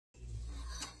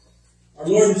Our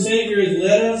Lord and Savior has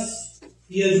led us.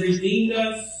 He has redeemed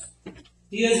us.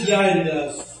 He has guided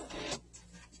us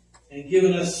and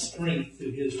given us strength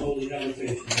through His holy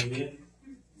habitation. Amen.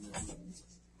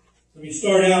 Let me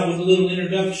start out with a little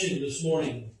introduction this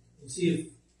morning and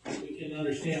see if we can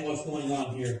understand what's going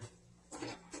on here.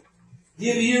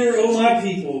 Give ear, O my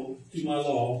people, to my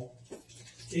law.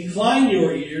 Incline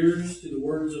your ears to the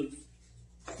words of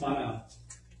my mouth.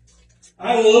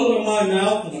 I will open my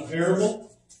mouth in a parable,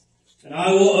 and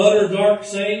I will utter dark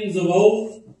sayings of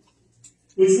old,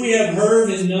 which we have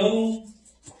heard and known,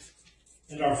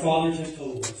 and our fathers have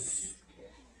told us.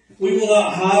 We will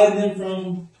not hide them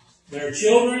from their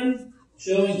children,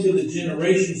 showing to the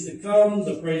generations to come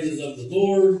the praises of the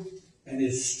Lord and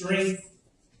His strength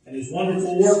and His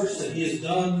wonderful works that He has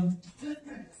done.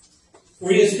 For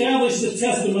He established a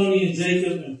testimony in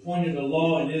Jacob and appointed a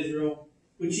law in Israel,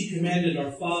 which He commanded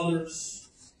our fathers,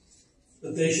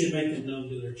 that they should make it known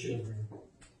to their children,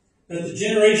 that the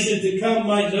generation to come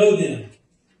might know them,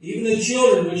 even the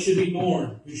children which should be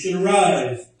born, who should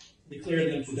arise, and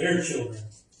declare them to their children,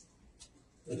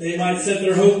 that they might set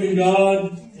their hope in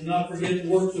God and not forget the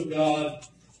works of God,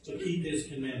 but keep His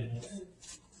commandments.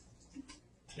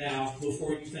 Now,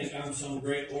 before you think I'm some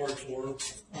great orator,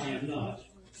 I am not.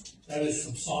 That is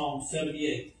from Psalm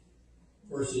 78,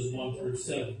 verses 1 through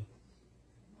 7.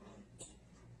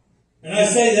 And I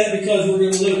say that because we're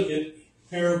going to look at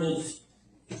parables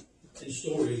and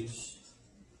stories.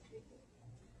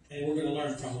 And we're going to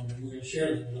learn from them, and we're going to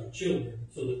share them with our children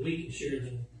so that we can share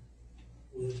them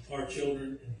with our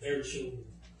children and their children.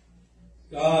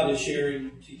 God is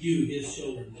sharing to you, His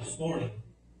children, this morning,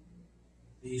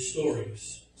 these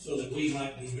stories, so that we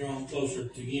might be drawn closer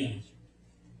to Him.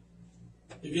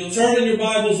 If you'll turn in your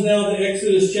Bibles now to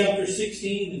Exodus chapter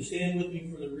 16 and stand with me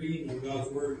for the reading of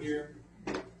God's Word here.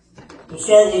 We'll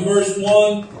start with verse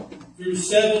 1 through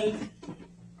 7.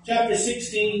 Chapter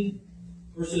 16,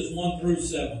 verses 1 through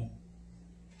 7.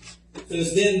 It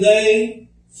says, Then they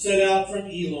set out from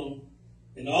Elim,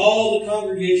 and all the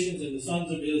congregations and the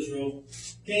sons of Israel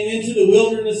came into the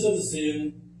wilderness of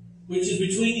Sin, which is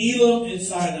between Elim and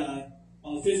Sinai,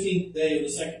 on the 15th day of the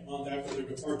second month after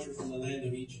their departure from the land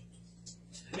of Egypt.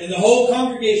 And the whole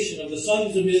congregation of the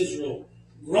sons of Israel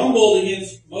grumbled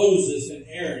against Moses and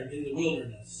Aaron in the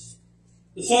wilderness.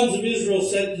 The sons of Israel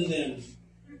said to them,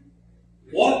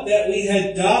 What that we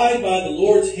had died by the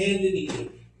Lord's hand in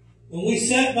Egypt, when we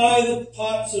sat by the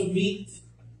pots of meat,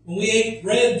 when we ate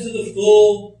bread to the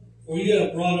full, for you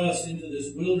have brought us into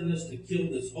this wilderness to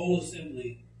kill this whole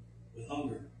assembly with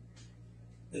hunger.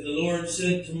 And the Lord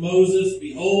said to Moses,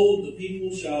 Behold, the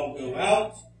people shall go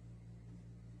out.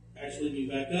 Actually, let me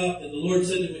back up. And the Lord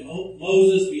said to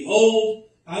Moses, Behold,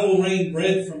 I will rain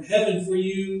bread from heaven for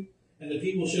you, and the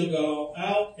people shall go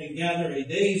out and gather a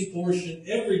day's portion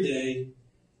every day,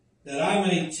 that I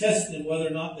may test them whether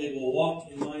or not they will walk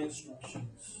in my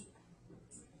instructions.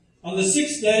 On the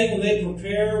 6th day, when they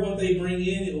prepare what they bring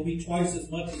in, it will be twice as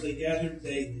much as they gathered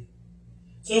daily.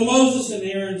 So Moses and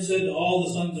Aaron said to all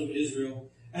the sons of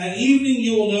Israel, At evening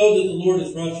you will know that the Lord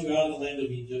has brought you out of the land of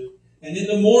Egypt, and in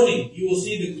the morning you will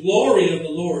see the glory of the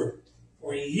Lord,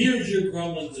 for He hears your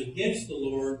grumblings against the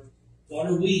Lord. What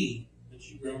are we that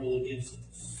you grumble against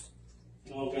us?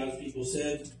 And all God's people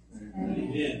said,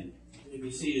 Amen. You may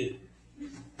be seated.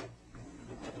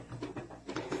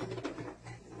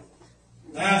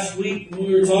 Last week when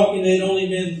we were talking, it had only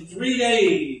been 3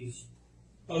 days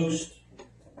post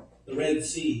the Red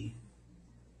Sea.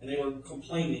 And they were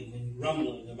complaining and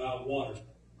grumbling about water.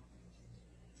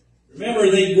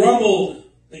 Remember, they grumbled,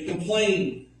 they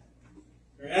complained.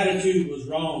 Their attitude was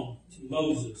wrong to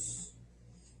Moses.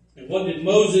 And what did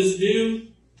Moses do?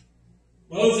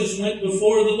 Moses went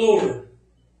before the Lord,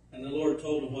 and the Lord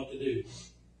told him what to do.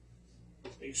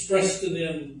 Expressed to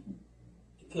them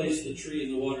to place the tree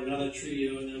in the water. Now that tree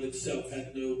in and of itself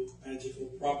had no magical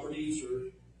properties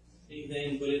or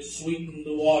anything, but it sweetened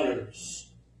the waters.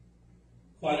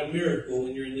 Quite a miracle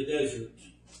when you're in the desert.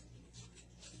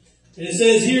 And it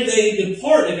says here they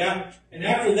departed, and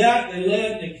after that they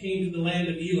left and came to the land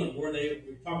of Elim, where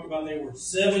we talked about there were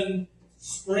 7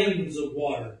 springs of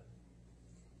water.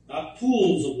 Not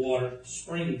pools of water,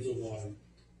 springs of water.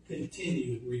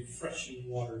 Continued, refreshing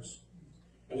waters.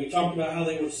 And we talked about how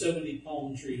there were 70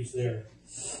 palm trees there.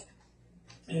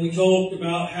 And we talked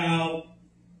about how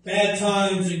bad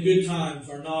times and good times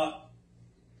are not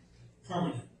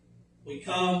permanent. We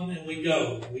come and we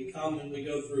go. We come and we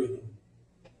go through them.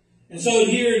 And so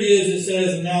here it is, it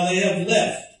says, and now they have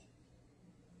left.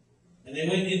 And they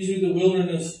went into the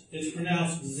wilderness. It's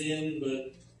pronounced Zin,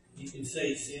 but you can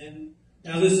say sin.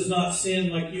 Now this is not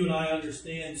sin like you and I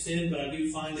understand sin, but I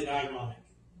do find it ironic.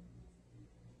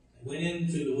 went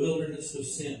into the wilderness of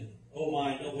sin. Oh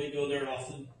my, don't we go there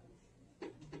often?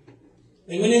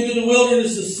 They went into the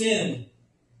wilderness of sin.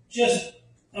 Just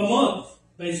a month,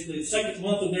 basically, the second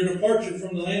month of their departure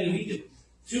from the land of Egypt.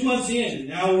 2 months in, and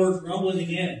now we're grumbling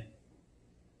again.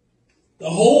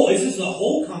 This is the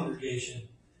whole congregation.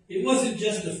 It wasn't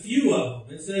just a few of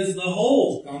them. It says the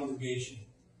whole congregation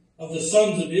of the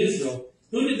sons of Israel.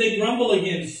 Who did they grumble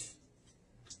against?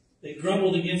 They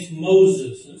grumbled against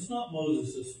Moses. And it's not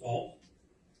Moses' fault.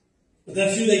 But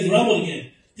that's who they grumbled against.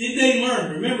 Did they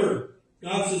learn? Remember,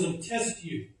 God says, I'll test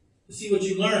you to see what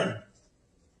you learn.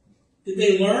 Did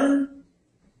they learn?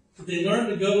 Did they learn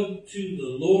to go to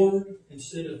the Lord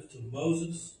instead of to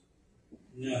Moses?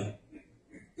 No.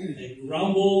 They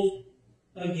grumbled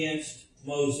against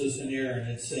Moses and Aaron,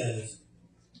 it says,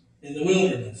 in the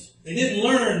wilderness. They didn't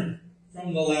learn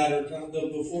from the latter time,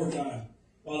 the before time,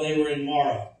 while they were in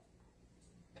Marah.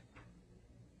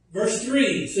 Verse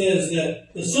 3 says that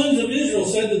the sons of Israel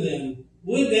said to them,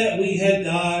 would that we had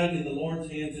died in the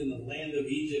Lord's hands in the land of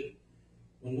Egypt,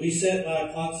 when we set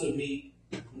by pots of meat,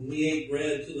 when we ate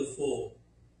bread to the full.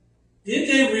 Did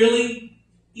they really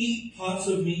eat pots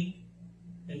of meat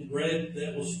and bread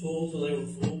that was full till they were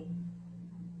full?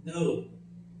 No.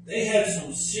 They had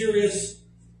some serious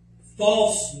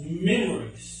false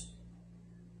memories.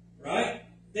 Right?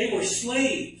 They were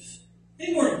slaves.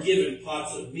 They weren't given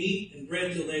pots of meat and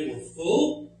bread till they were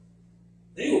full.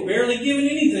 They were barely given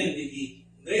anything to eat.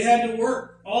 They had to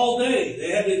work all day.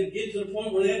 They had to get to the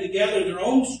point where they had to gather their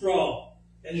own straw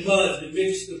and mud to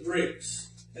mix the bricks.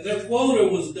 And their quota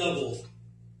was doubled.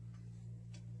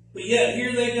 But yet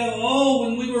here they go, oh,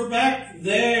 when we were back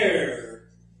there,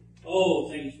 oh,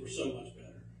 things were so much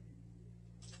better.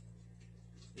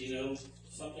 You know,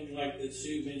 something like that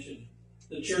Sue mentioned.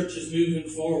 The church is moving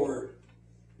forward.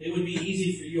 It would be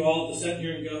easy for you all to sit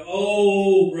here and go,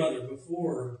 oh, brother,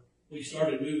 before we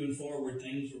started moving forward,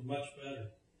 things were much better.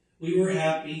 We were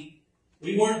happy.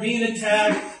 We weren't being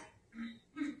attacked.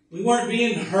 We weren't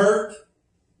being hurt.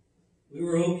 We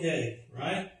were okay,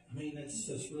 right? I mean, that's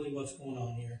really what's going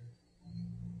on here.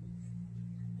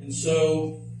 And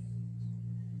so,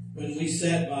 when we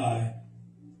sat by,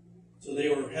 so they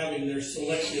were having their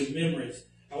selective memories.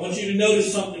 I want you to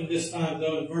notice something this time,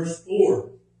 though, in verse 4.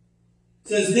 It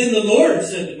says, then the Lord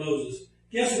said to Moses,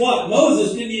 guess what?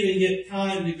 Moses didn't even get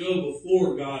time to go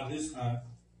before God this time.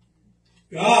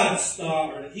 God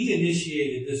started, he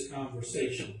initiated this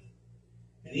conversation.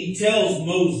 And he tells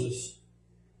Moses,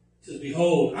 says,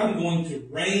 behold, I'm going to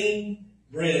rain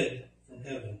bread from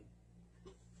heaven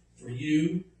for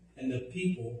you and the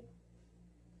people.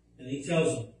 And he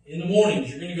tells them, in the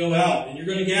mornings you're going to go out and you're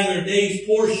going to gather a day's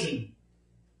portion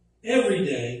every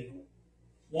day.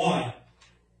 Why?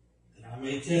 That I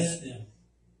may test them.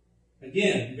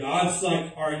 Again, God's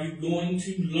like, are you going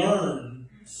to learn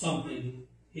something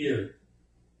here?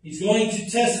 He's going to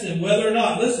test them whether or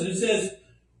not, listen, it says,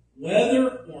 whether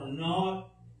or not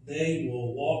they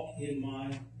will walk in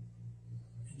my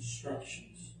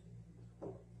instructions.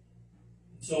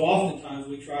 So oftentimes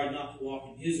we try not to walk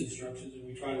in his instructions and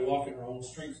we try to walk in our own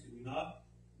strengths, do we not?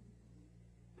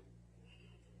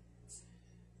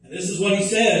 And this is what he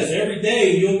says. Every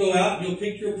day you'll go out and you'll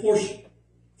pick your portion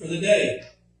for the day.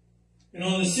 And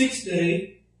on the sixth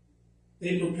day,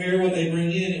 they prepare what they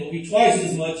bring in. It will be twice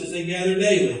as much as they gather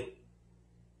daily.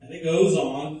 And it goes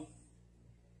on.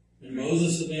 And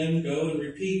Moses and them go and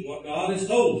repeat what God has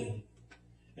told them.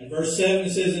 And verse 7 it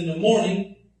says, in the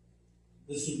morning,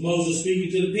 this is Moses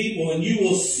speaking to the people, and you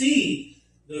will see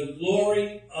the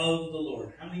glory of the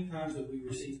Lord. How many times have we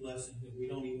received blessings that we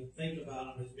don't even think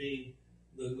about them as being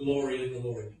the glory of the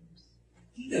Lord?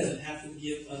 He doesn't have to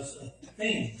give us a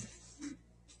thing.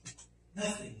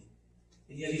 Nothing.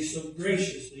 And yet he so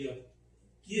graciously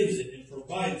gives it and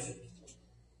provides it.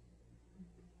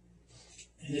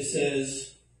 And it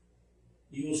says,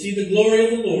 you will see the glory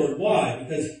of the Lord. Why?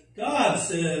 Because God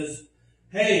says,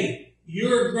 hey,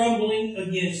 you're grumbling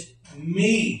against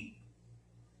me.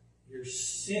 You're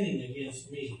sinning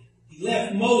against me. He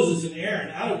left Moses and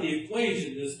Aaron out of the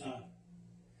equation this time.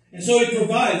 And so he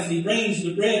provides, he rains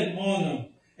the bread on them.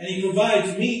 And he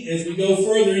provides meat as we go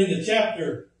further in the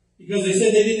chapter. Because they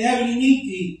said they didn't have any meat to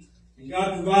eat. And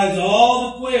God provides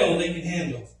all the quail they can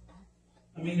handle.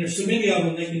 I mean, there's so many of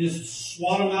them, they can just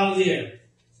swat them out of the air.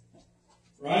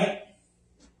 Right?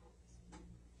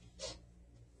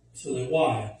 So that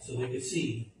why? So they could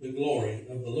see the glory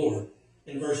of the Lord.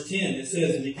 In verse 10 it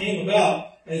says, and it came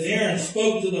about, as Aaron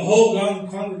spoke to the whole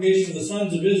congregation of the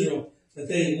sons of Israel, that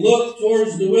they looked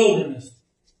towards the wilderness.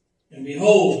 And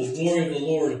behold, the glory of the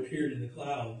Lord appeared in the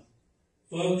cloud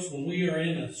Folks, when we are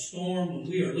in a storm, when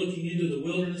we are looking into the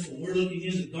wilderness, when we're looking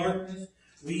into darkness,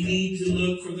 we need to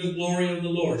look for the glory of the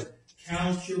Lord.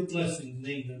 Count your blessings,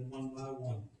 name them one by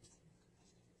one.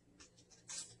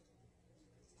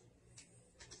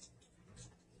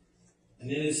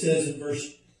 And then it says in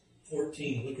verse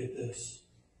 14, look at this.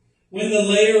 When the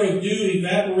layer of dew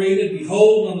evaporated,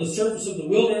 behold, on the surface of the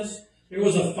wilderness, there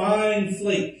was a fine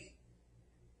flake-like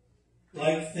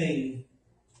thing,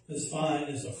 as fine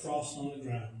as a frost on the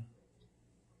ground.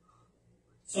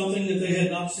 Something that they had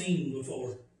not seen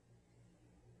before.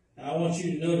 Now I want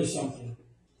you to notice something.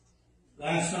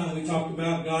 Last time we talked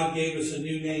about God gave us a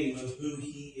new name of who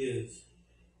He is.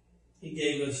 He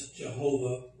gave us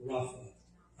Jehovah Rapha.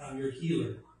 I'm your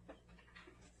healer.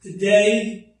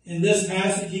 Today, in this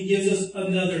passage, He gives us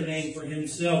another name for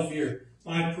Himself here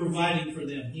by providing for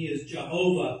them. He is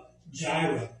Jehovah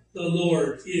Jireh. The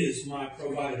Lord is my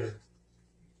provider.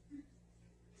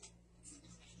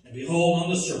 And behold, on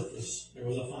the surface, there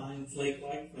was a fine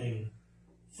flake-like thing,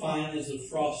 fine as the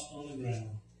frost on the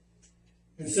ground.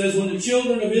 It says, when the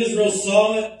children of Israel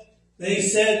saw it, they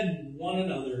said to one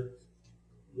another,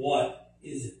 what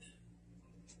is it?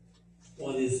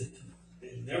 What is it?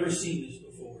 They've never seen this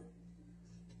before.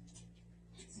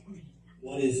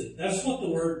 What is it? That's what the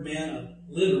word manna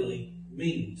literally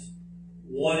means.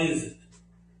 What is it?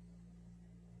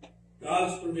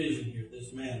 God's provision here,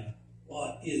 this manna.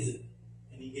 What is it?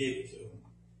 And He gave it to them.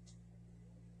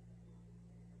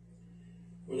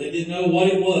 For they didn't know what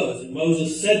it was. And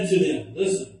Moses said to them,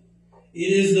 listen, it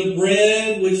is the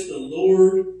bread which the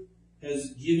Lord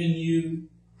has given you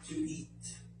to eat.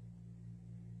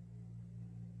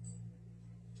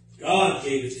 God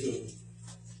gave it to them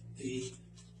to eat.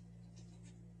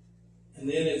 And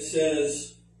then it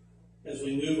says, as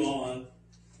we move on,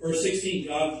 verse 16,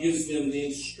 God gives them the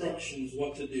instructions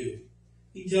what to do.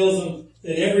 He tells them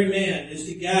that every man is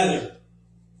to gather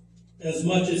as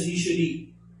much as he should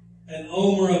eat, an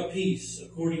omer apiece,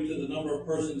 according to the number of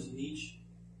persons in each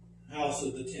house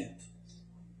of the tent.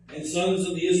 And sons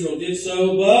of Israel did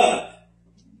so, but,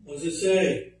 what does it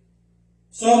say?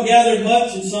 Some gathered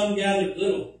much and some gathered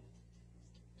little.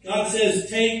 God says,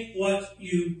 take what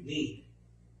you need.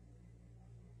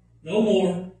 No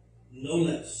more, no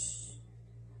less.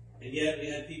 And yet we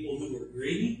had people who were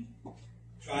greedy,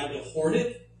 tried to hoard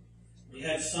it. We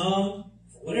had some,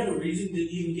 for whatever reason,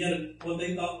 didn't even get what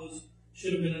they thought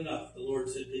should have been enough. The Lord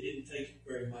said they didn't take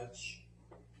very much.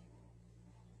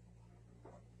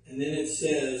 And then it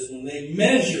says, when they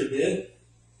measured it,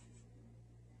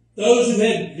 those who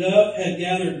had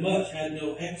gathered much had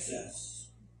no excess.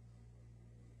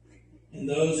 And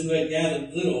those who had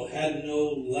gathered little had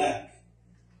no lack.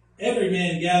 Every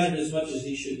man gathered as much as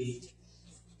he should eat.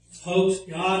 Folks,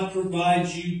 God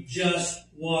provides you just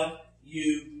what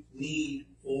you need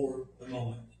for the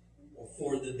moment or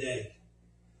for the day.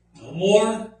 No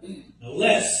more, no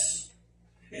less.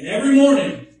 And every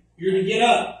morning, you're to get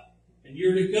up and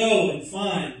you're to go and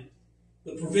find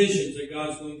the provisions that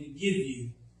God's going to give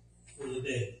you for the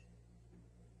day.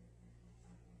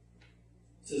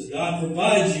 It says God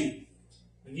provides you.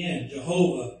 Again,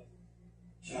 Jehovah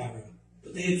Jireh.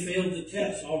 But they had failed the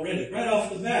test already, right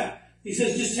off the bat. He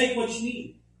says, just take what you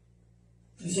need.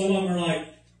 And some of them are like,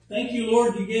 thank you,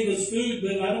 Lord, you gave us food,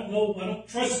 but I don't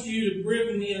trust you to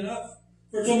bring me enough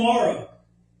for tomorrow.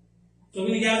 So I'm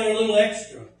going to gather a little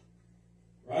extra.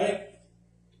 Right?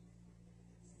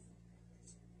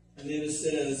 And then it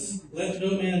says, let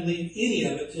no man leave any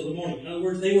of it till the morning. In other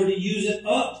words, they were to use it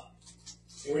up.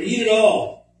 They were to eat it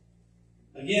all.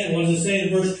 Again, what does it say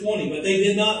in verse 20? But they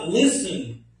did not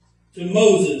listen to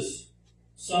Moses.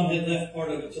 Some had left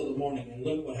part of it till the morning. And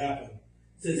look what happened.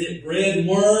 It says it bred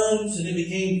worms and it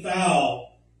became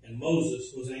foul. And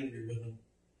Moses was angry with them.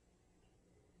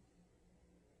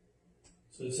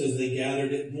 So it says they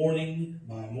gathered it morning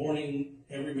by morning,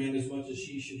 every man as much as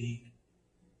he should eat.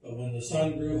 But when the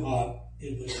sun grew hot,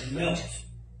 it would melt.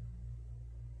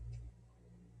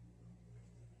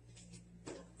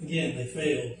 Again, they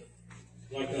failed,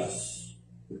 like us.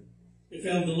 They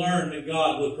failed to learn that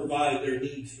God would provide their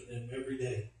needs for them every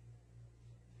day.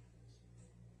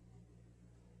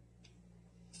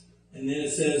 And then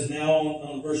it says, now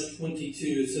on verse 22,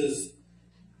 it says,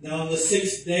 now on the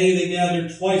 6th day they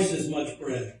gathered twice as much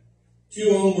bread, 2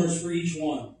 omers for each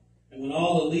one. And when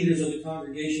all the leaders of the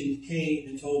congregation came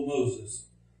and told Moses,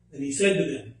 then he said to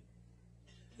them,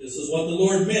 this is what the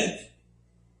Lord meant.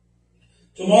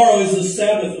 Tomorrow is the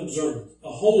Sabbath observance,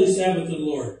 a holy Sabbath to the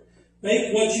Lord.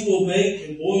 Bake what you will bake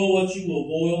and boil what you will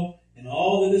boil, and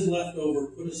all that is left over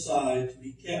put aside to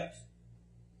be kept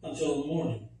until the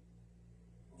morning.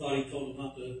 I thought he told them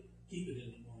not to keep it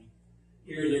in the morning.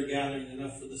 Here they're gathering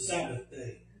enough for the Sabbath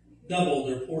day. Double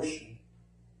their portion.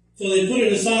 So they put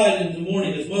it aside in the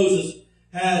morning as Moses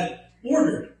had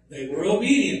ordered. They were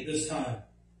obedient this time.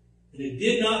 And it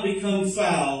did not become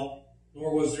foul,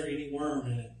 nor was there any worm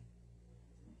in it.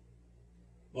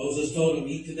 Moses told them,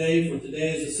 eat today, for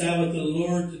today is the Sabbath of the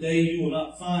Lord. Today you will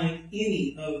not find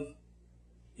any of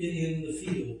it in the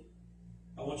field.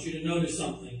 I want you to notice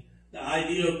something. The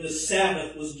idea of the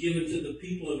Sabbath was given to the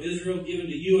people of Israel, given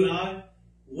to you and I,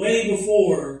 way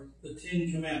before the Ten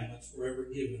Commandments were ever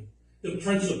given. The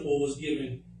principle was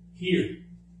given here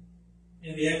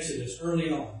in the Exodus, early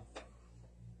on.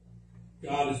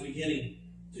 God is beginning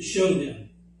to show them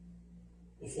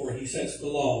before he sets the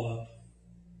law up.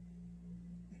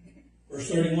 Verse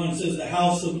 31 says, the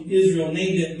house of Israel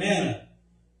named it manna,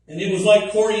 and it was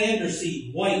like coriander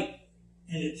seed, white,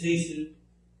 and its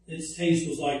taste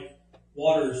was like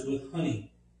waters with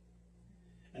honey.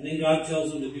 And then God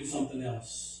tells them to do something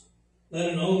else. Let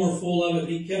an omer full of it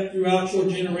be kept throughout your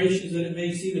generations, that it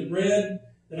may see the bread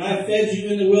that I fed you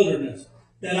in the wilderness.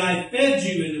 That I fed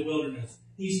you in the wilderness.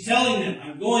 He's telling them,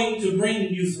 I'm going to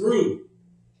bring you through.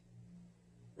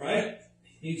 Right?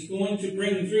 He's going to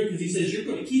bring them through because he says, you're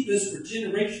going to keep this for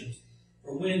generations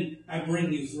for when I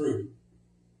bring you through.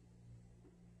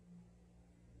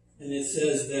 And it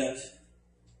says that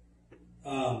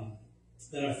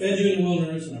I fed you in the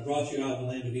wilderness and I brought you out of the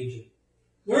land of Egypt.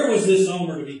 Where was this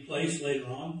omer to be placed later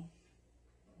on?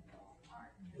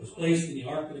 It was placed in the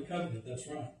Ark of the Covenant. That's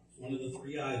right. It's one of the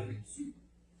 3 items.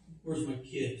 Where's my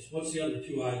kids? What's the other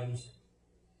 2 items?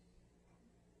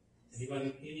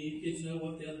 Anybody, any of you kids know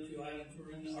what the other 2 items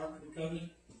were in the Ark of the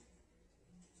Covenant?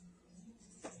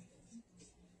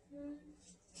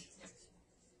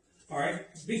 All right,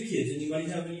 big kids. Anybody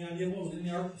have any idea what was in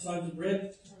the Ark besides the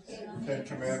bread? 10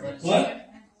 Commandments. What?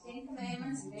 10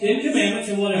 Commandments. 10 Commandments,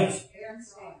 and what else? Aaron's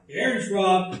staff. Aaron's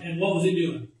rod, and what was he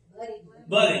doing? Budding.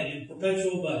 Budding, and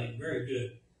perpetual budding. Very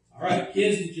good. All right,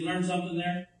 kids, did you learn something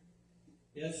there?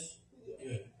 Yes?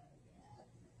 Good.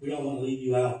 We don't want to leave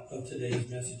you out of today's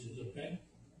messages, okay?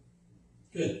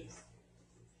 Good.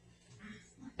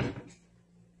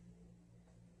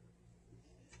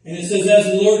 And it says, as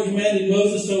the Lord commanded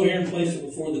Moses, so Aaron placed it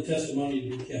before the testimony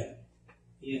to be kept.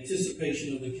 The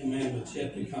anticipation of the commandments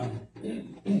yet to come.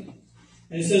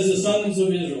 And it says the sons of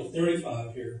Israel,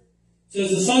 35 here. It says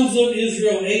the sons of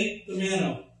Israel ate the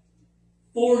manna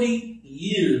 40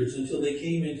 years until they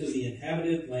came into the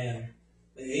inhabited land.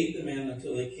 They ate the manna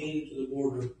until they came to the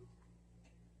border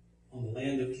on the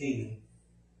land of Canaan.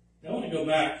 Now I want to go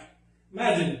back.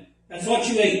 Imagine, that's what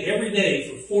you ate every day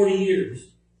for 40 years.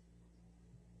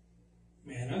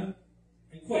 Manna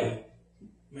and quail.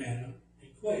 Manna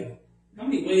and quail. How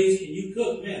many ways can you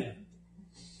cook manna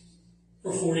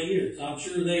for 40 years? I'm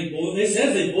sure they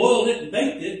said they boiled it and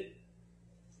baked it.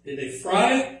 Did they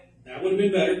fry it? That would have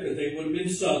been better because they would have been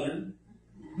Southern.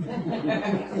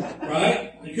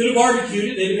 Right? They could have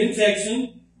barbecued it. They'd have been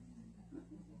Texan.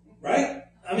 Right?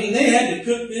 I mean, they had to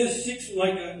cook this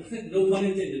no pun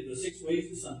intended, but 6 ways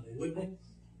to Sunday, wouldn't they?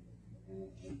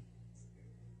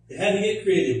 They had to get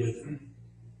creative with it.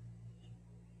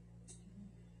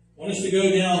 I want us to go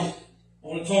now. I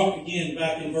want to talk again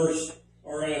back in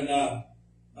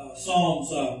Psalms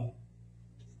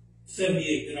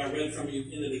 78 that I read from you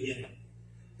in the beginning.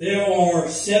 There are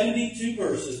 72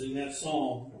 verses in that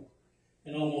psalm,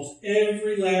 and almost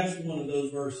every last one of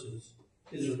those verses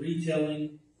is a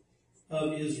retelling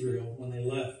of Israel when they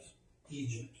left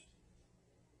Egypt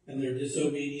and their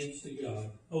disobedience to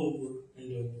God over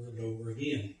and over and over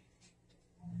again.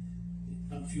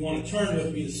 Now, if you want to turn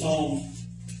with me to Psalm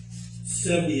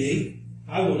 78,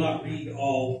 I will not read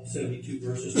all 72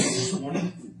 verses this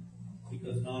morning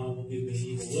because Donna will give me an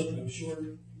evil look, I'm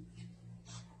sure.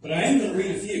 But I am going to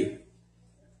read a few.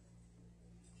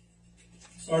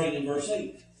 Starting in verse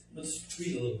 8. Let's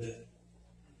read a little bit.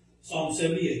 Psalm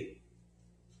 78.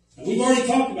 Now, we've already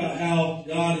talked about how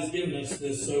God has given us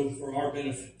this so for our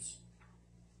benefits.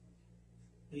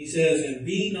 And he says, and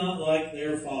be not like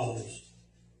their fathers,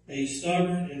 a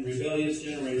stubborn and rebellious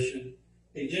generation,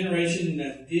 a generation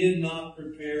that did not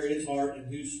prepare its heart and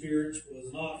whose spirit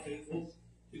was not faithful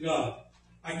to God.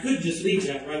 I could just leave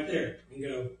that right there and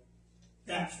go,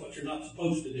 that's what you're not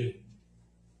supposed to do.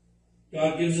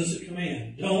 God gives us a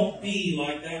command. Don't be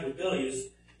like that rebellious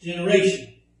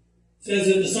generation. It says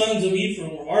that the sons of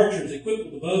Ephraim were archers equipped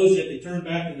with the bows, yet they turned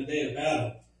back in the day of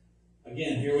battle.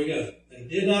 Again, here we go. They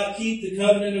did not keep the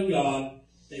covenant of God.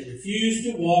 They refused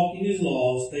to walk in his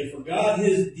laws. They forgot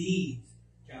his deeds.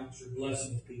 Counts your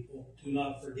blessings, people. Do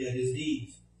not forget his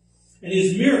deeds. And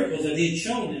his miracles that he had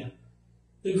shown them.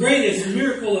 The greatest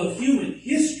miracle of human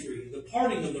history, the the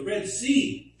parting of the Red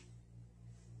Sea.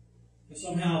 And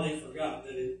somehow they forgot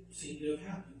that it seemed to have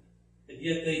happened. And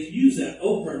yet they've used that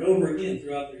over and over again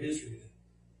throughout their history.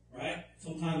 Right?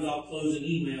 Sometimes I'll close an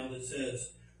email that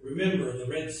says, remember, the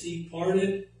Red Sea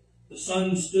parted, the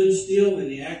sun stood still, and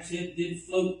the axe head did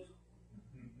float.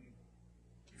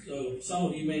 So some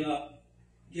of you may not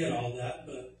get all that,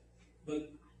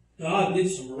 but God did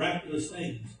some miraculous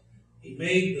things. He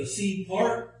made the sea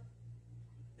part,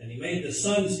 and He made the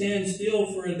sun stand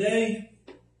still for a day.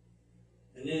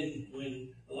 And then when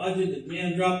Elijah, the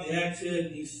man, dropped the axe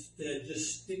head, he said,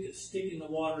 just stick a stick in the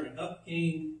water, and up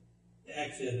came the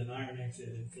axe head, an iron axe head,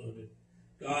 and floated.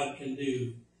 God can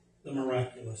do the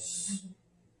miraculous.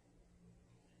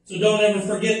 So don't ever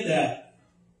forget that.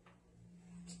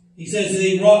 He says that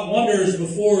He wrought wonders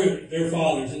before their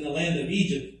fathers in the land of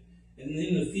Egypt and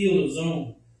in the field of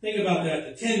Zon. Think about that,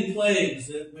 the 10 plagues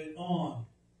that went on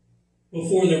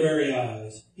before their very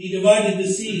eyes. He divided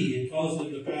the sea and caused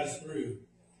them to pass through.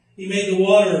 He made the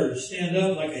waters stand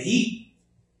up like a heap,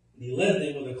 and He led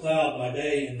them with a cloud by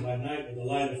day and by night with a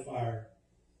light of fire.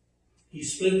 He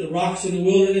split the rocks in the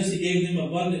wilderness. He gave them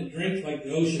abundant drink like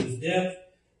the ocean's depth.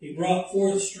 He brought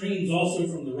forth streams also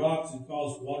from the rocks and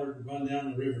caused water to run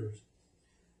down the rivers.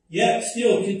 Yet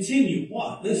still continue,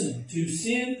 what? Listen, to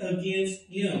sin against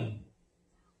Him.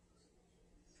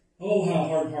 Oh, how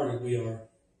hard-hearted we are.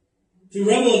 To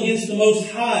rebel against the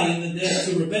Most High in the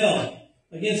desert, to rebel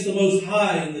against the Most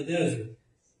High in the desert.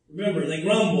 Remember, they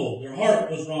grumbled. Their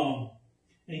heart was wrong.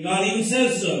 And God even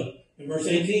says so in verse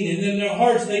 18. And in their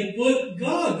hearts they put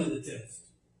God to the test.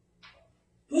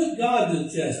 Put God to the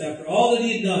test after all that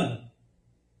He had done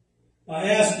by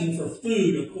asking for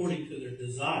food according to their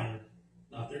desire.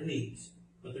 Not their needs,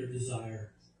 but their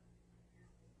desire.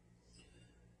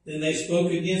 Then they spoke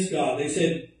against God. They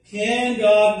said, can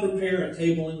God prepare a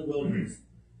table in the wilderness?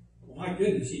 Well, my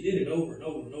goodness, He did it over and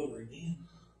over and over again.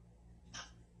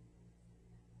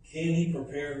 Can He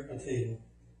prepare a table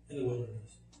in the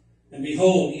wilderness? And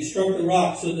behold, He struck the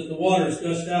rock so that the waters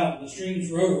gushed out and the streams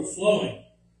were overflowing.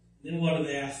 Then what do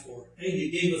they ask for? Hey,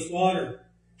 You gave us water.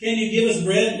 Can You give us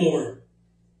bread, Lord?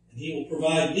 And He will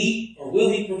provide meat, or will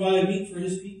He provide meat for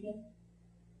His people?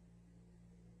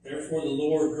 Therefore the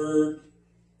Lord heard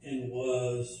and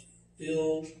was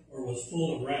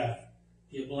full of wrath.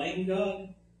 Do you blame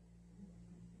God?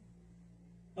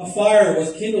 A fire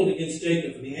was kindled against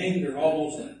Jacob, and the anger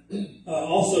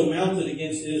also mounted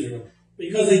against Israel,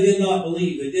 because they did not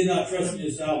believe, they did not trust in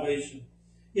His salvation.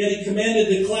 Yet He commanded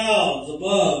the clouds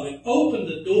above and opened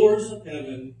the doors of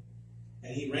heaven,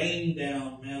 and He rained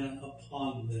down manna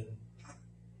upon them.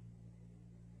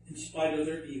 In spite of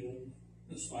their evil,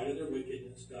 in spite of their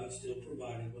wickedness, God still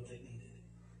provided what they needed.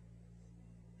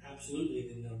 Absolutely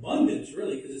in abundance,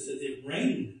 really, because it says it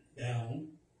rained down.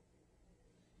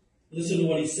 Listen to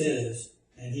what He says.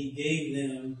 And He gave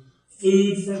them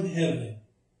food from heaven.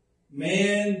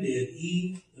 Man did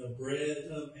eat the bread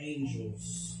of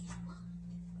angels.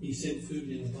 He sent food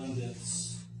in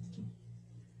abundance.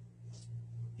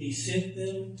 He sent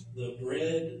them the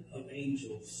bread of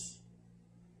angels.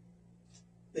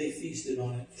 They feasted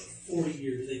on it for 40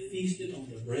 years. They feasted on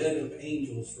the bread of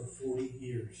angels for 40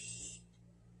 years.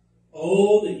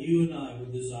 Oh, that you and I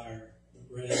would desire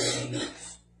the bread of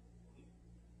angels.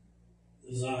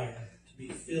 Desire to be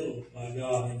filled by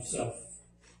God Himself.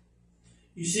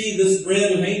 You see, this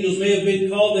bread of angels may have been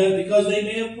called that because they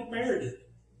may have prepared it.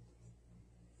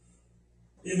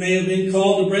 It may have been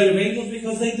called the bread of angels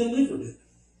because they delivered it.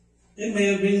 It may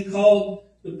have been called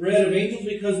the bread of angels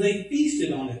because they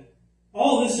feasted on it.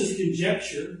 All this is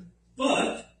conjecture,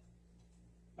 but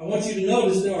I want you to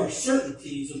notice there are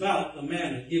certainties about the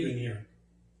manna given here.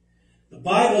 The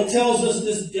Bible tells us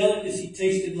this delicacy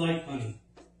tasted like honey.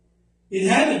 It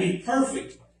had to be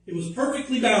perfect. It was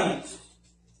perfectly balanced.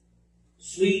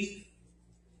 Sweet,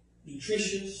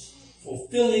 nutritious,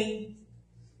 fulfilling.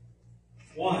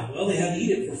 Why? Well, they had to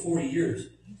eat it for 40 years.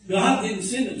 God didn't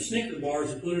send them Snicker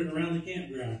bars and put it around the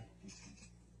campground.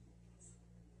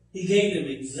 He gave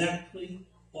them exactly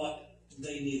what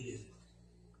they needed.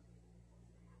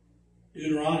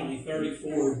 Deuteronomy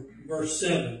 34, verse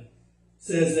 7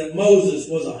 says that Moses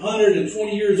was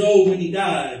 120 years old when he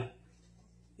died,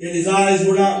 yet his eyes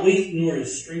were not weak nor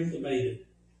his strength abated.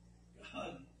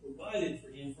 God provided for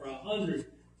him for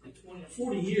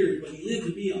 40 years, but he lived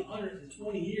to be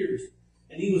 120 years.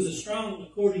 And he was as strong,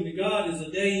 according to God, as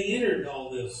the day he entered all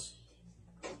this.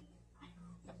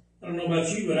 I don't know about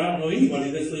you, but I don't know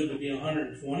anybody that's lived to be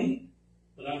 120.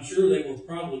 But I'm sure they were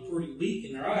probably pretty weak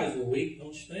and their eyes were weak,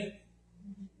 don't you think?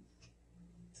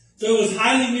 So it was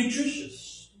highly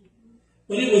nutritious.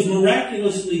 But it was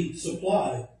miraculously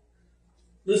supplied.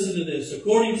 Listen to this.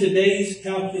 According to today's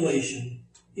calculation,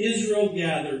 Israel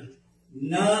gathered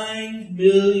 9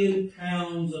 million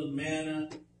pounds of manna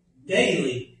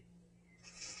daily.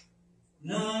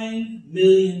 9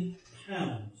 million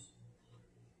pounds.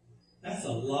 That's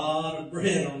a lot of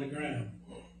bread on the ground.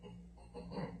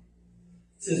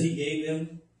 It says he gave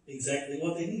them exactly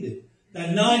what they needed.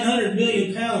 That 900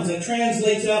 million pounds, that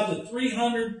translates out to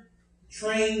 300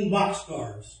 trained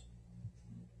boxcars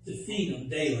to feed them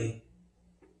daily.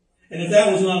 And if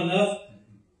that was not enough,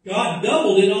 God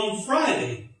doubled it on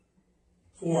Friday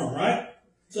for them, right?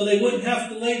 So they wouldn't have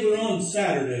to labor on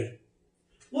Saturday.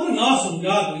 What an awesome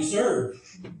God we serve.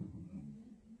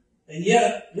 And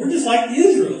yet, we're just like the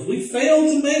Israelites. We fail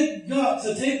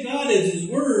to take God as His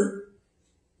word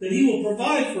that He will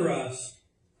provide for us.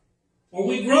 Or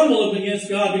we grumble up against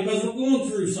God because we're going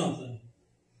through something.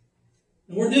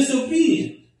 And we're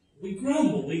disobedient. We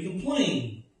grumble. We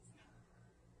complain.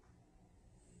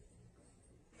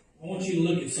 I want you to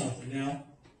look at something now.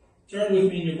 Turn with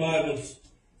me in your Bibles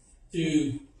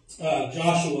to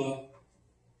Joshua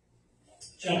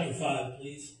chapter 5,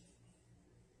 please.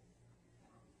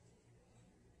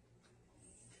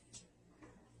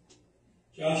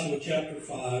 Joshua chapter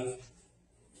 5,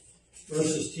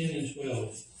 verses 10 and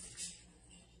 12.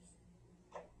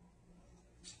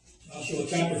 Joshua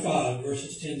chapter 5,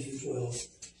 verses 10 through 12.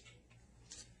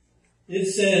 It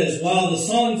says, while the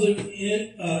sons of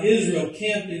Israel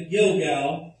camped at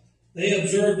Gilgal, they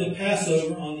observed the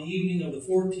Passover on the evening of the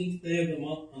 14th day of the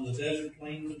month on the desert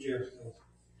plains of Jericho.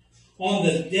 On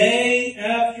the day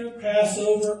after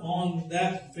Passover, on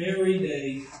that very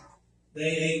day,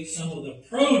 they ate some of the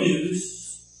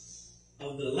produce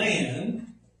of the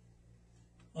land,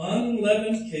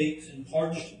 unleavened cakes and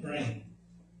parched grain.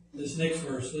 This next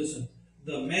verse, listen.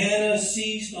 The manna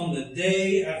ceased on the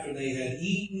day after they had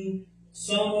eaten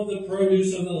some of the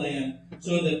produce of the land,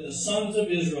 so that the sons of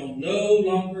Israel no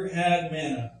longer had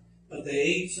manna, but they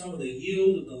ate some of the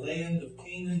yield of the land of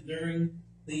Canaan during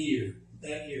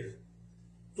that year.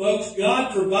 Folks,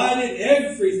 God provided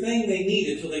everything they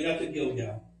needed till they got to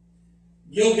Gilgal.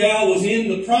 Gilgal was in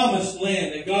the promised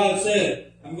land that God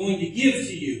said, I'm going to give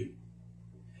to you.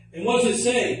 And what does it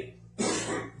say?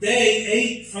 They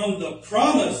ate from the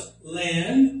promised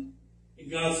land,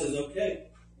 and God says, okay,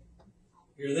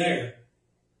 you're there.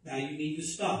 Now you need to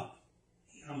stop.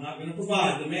 I'm not going to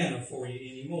provide the manna for you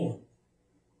anymore.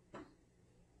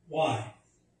 Why?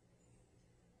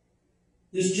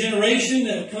 This generation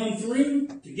that had come through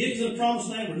to get to the promised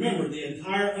land, remember,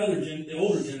 the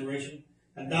older generation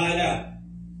had died out.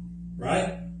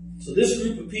 Right? So this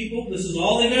group of people, this is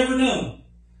all they've ever known.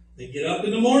 They get up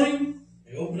in the morning,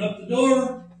 they open up the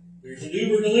door, there's an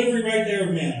Uber delivery right there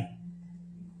of manna.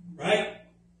 Right?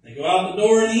 They go out the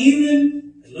door in the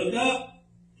evening, they look up,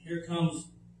 here comes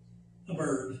a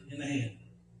bird in the hand.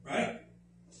 Right?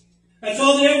 That's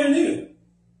all they ever knew.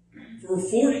 For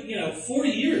 40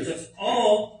 years, that's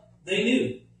all they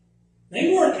knew.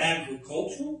 They weren't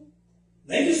agricultural.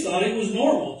 They just thought it was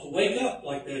normal to wake up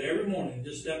like that every morning,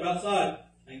 just step outside,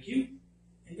 thank you,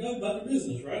 and go about their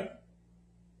business, right?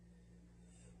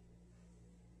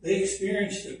 They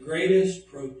experienced the greatest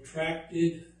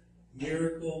protracted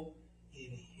miracle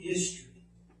in history.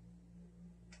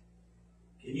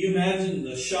 Can you imagine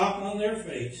the shock on their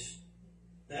face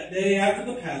that day after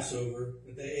the Passover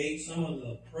that they ate some of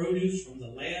the produce from the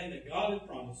land that God had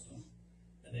promised them,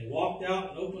 and they walked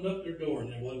out and opened up their door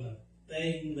and there wasn't a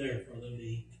thing there for them to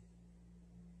eat?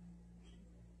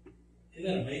 Isn't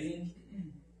that amazing?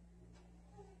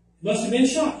 It must have been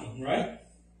shocking, right?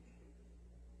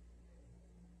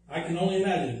 I can only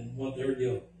imagine what they're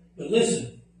doing. But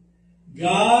listen,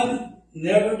 God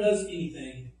never does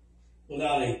anything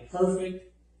without a perfect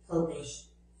purpose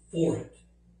for it.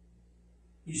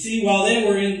 You see, while they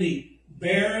were in the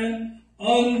barren,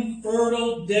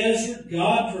 unfertile desert,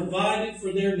 God provided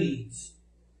for their needs.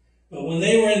 But when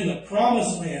they were in the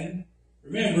promised land,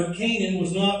 remember, Canaan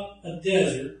was not a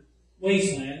desert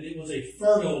wasteland. It was a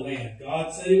fertile land.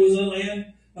 God said it was a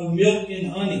land of milk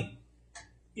and honey.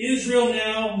 Israel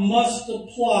now must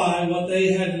apply what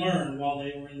they had learned while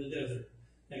they were in the desert.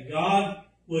 That God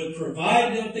would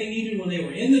provide what they needed when they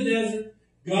were in the desert.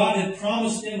 God had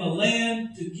promised them a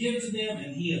land to give to them,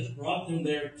 and He has brought them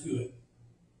there to it.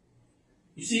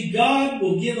 You see, God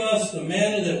will give us the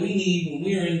manna that we need when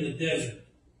we are in the desert.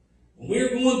 When we're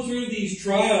going through these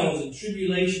trials and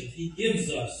tribulations, He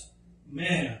gives us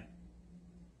manna.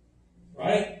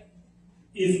 Right?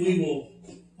 If we will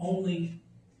only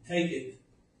take it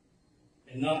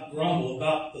and not grumble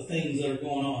about the things that are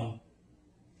going on.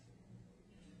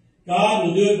 God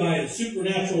will do it by His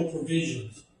supernatural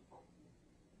provisions.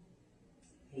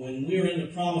 when we're in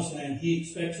the promised land, He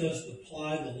expects us to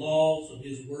apply the laws of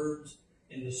His words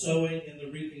in the sowing and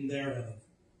the reaping thereof.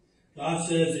 God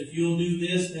says, if you'll do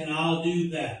this, then I'll do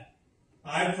that.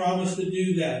 I promise to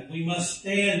do that. We must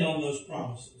stand on those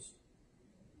promises.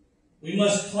 We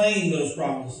must claim those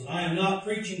promises. I am not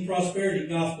preaching prosperity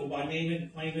gospel by name it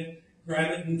and claim it,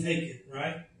 grab it and take it,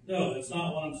 right? No, that's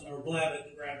not what or blab it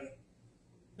and grab it.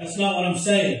 That's not what I'm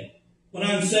saying. What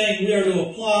I'm saying, we are to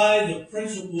apply the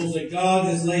principles that God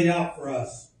has laid out for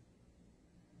us.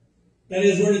 That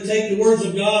is, we're to take the words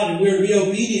of God and we're to be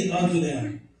obedient unto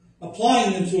them,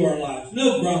 applying them to our lives.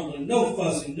 No grumbling, no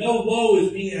fussing, no woe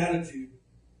is me attitude.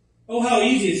 Oh, how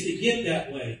easy it is to get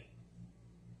that way.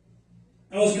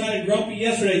 I was kind of grumpy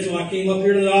yesterday until I came up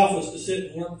here to the office to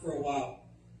sit and work for a while.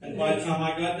 And by the time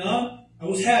I got done, I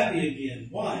was happy again.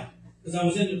 Why? Because I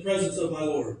was in the presence of my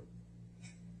Lord.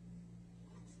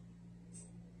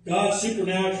 God's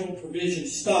supernatural provision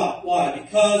stopped. Why?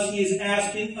 Because He is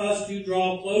asking us to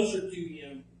draw closer to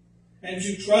Him and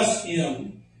to trust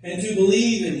Him and to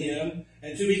believe in Him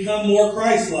and to become more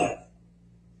Christ-like.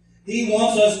 He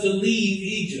wants us to leave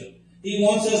Egypt. He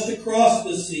wants us to cross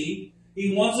the sea.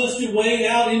 He wants us to wade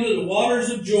out into the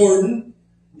waters of Jordan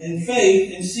in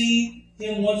faith and see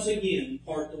Him once again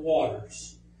part the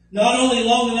waters. Not only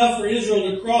long enough for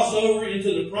Israel to cross over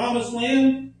into the promised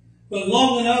land, but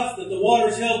long enough that the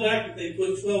waters held back that they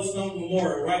put 12-stone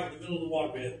memorial right in the middle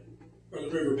of the waterbed, or the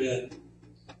riverbed.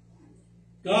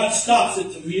 God stops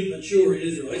it to mature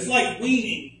Israel. It's like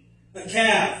weaning a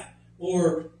calf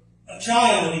or a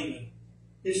child even.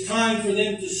 It's time for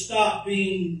them to stop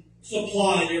being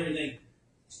supplied everything.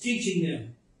 It's teaching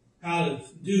them how to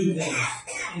do things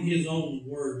in His own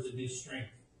words and His strength.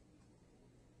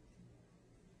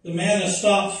 The manna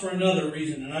stops for another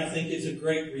reason, and I think it's a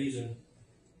great reason.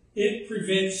 It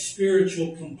prevents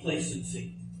spiritual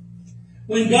complacency.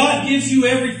 When God gives you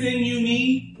everything you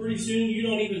need, pretty soon you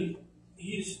don't even,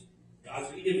 God's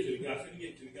going to give it to you, God's going to give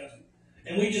it to you, God's going to.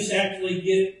 And we just actually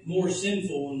get more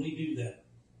sinful when we do that.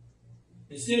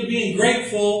 Instead of being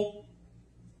grateful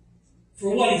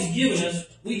for what He's given us,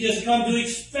 we just come to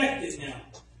expect it now.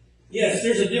 Yes,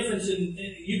 there's a difference in,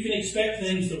 you can expect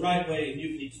things the right way and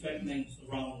you can expect things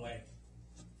the wrong way.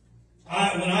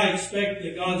 When I expect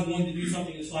that God's going to do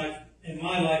something in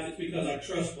my life, it's because I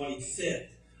trust what He said.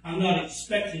 I'm not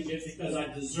expecting it because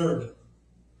I deserve it.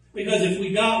 Because if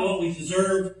we got what we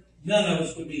deserve, none of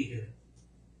us would be here.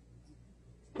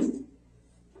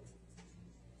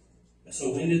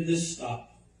 So when did this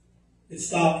stop? It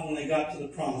stopped when they got to the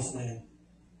promised land.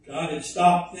 God had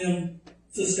stopped them,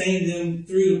 sustained them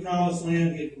through the promised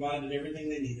land. He had provided everything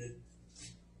they needed.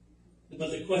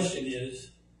 But the question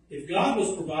is, if God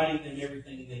was providing them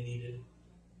everything they needed,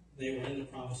 they were in the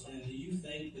promised land, do you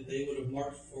think that they would have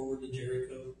marched forward to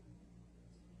Jericho?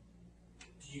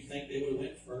 Do you think they would have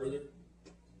went further?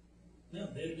 No,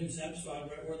 they'd have been satisfied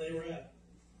right where they were at.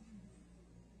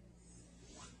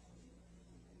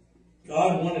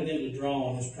 God wanted them to draw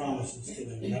on His promises to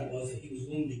them. That was that He was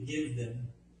going to give them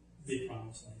the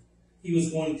promised land. He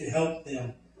was going to help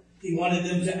them. He wanted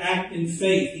them to act in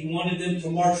faith. He wanted them to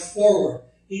march forward.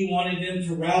 He wanted them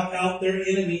to rout out their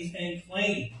enemies and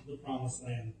claim the promised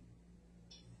land.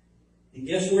 And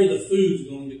guess where the food's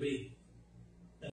going to be?